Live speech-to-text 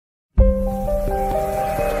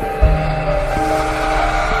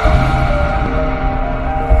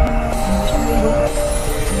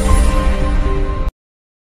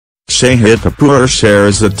Shahid Kapoor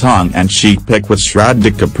shares a tongue-in-cheek pic with Shraddha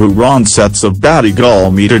Kapoor on sets of Batti Gul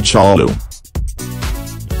Meter Chalu.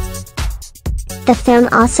 The film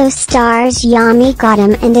also stars Yami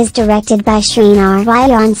Gautam and is directed by Shree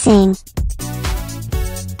Narayan Singh.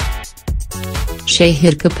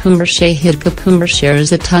 Shahid Kapoor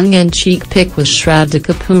shares a tongue-in-cheek pic with Shraddha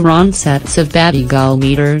Kapoor on sets of Batti Gul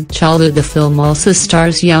Meter Chalu. The film also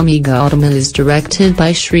stars Yami Gautam and is directed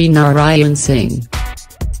by Shree Narayan Singh.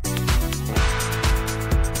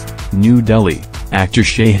 New Delhi, actor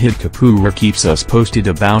Shahid Kapoor keeps us posted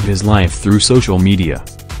about his life through social media.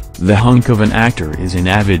 The hunk of an actor is an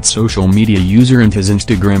avid social media user and his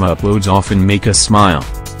Instagram uploads often make us smile.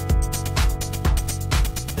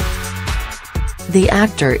 The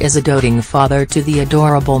actor is a doting father to the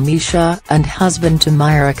adorable Misha and husband to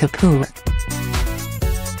Myra Kapoor.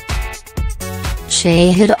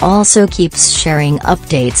 Shahid also keeps sharing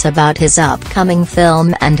updates about his upcoming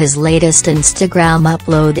film, and his latest Instagram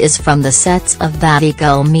upload is from the sets of Batti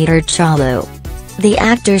Gul Meter Chalu. The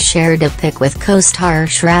actor shared a pic with co-star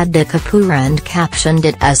Shraddha Kapoor and captioned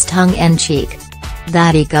it as tongue-in-cheek.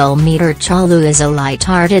 Batti Gul Meter Chalu is a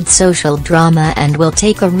light-hearted social drama and will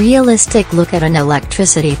take a realistic look at an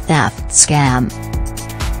electricity theft scam.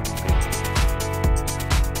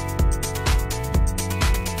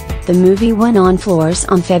 The movie went on floors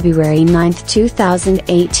on February 9,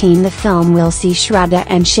 2018. The film will see Shraddha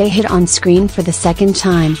and Shahid on screen for the second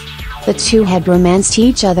time. The two had romanced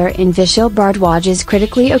each other in Vishal Bhardwaj's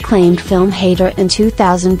critically acclaimed film Hater in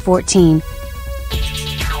 2014.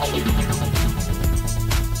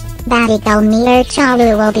 Batti Gul Meter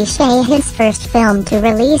Chalu will be Shahid's first film to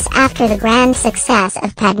release after the grand success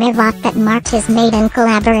of Padmavat that marked his maiden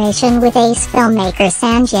collaboration with ace filmmaker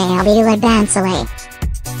Sanjay Leela Bhansali.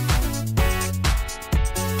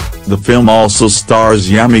 The film also stars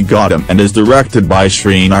Yami Gautam and is directed by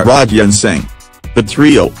Shree Narayan Singh. The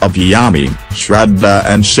trio of Yami, Shraddha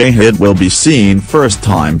and Shahid will be seen first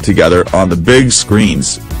time together on the big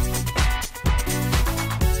screens.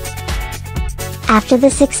 After the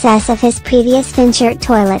success of his previous venture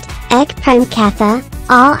Toilet, Ek Prem Katha,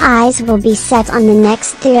 all eyes will be set on the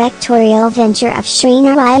next directorial venture of Shree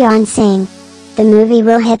Narayan Singh. The movie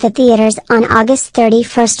will hit the theaters on August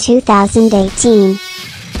 31, 2018.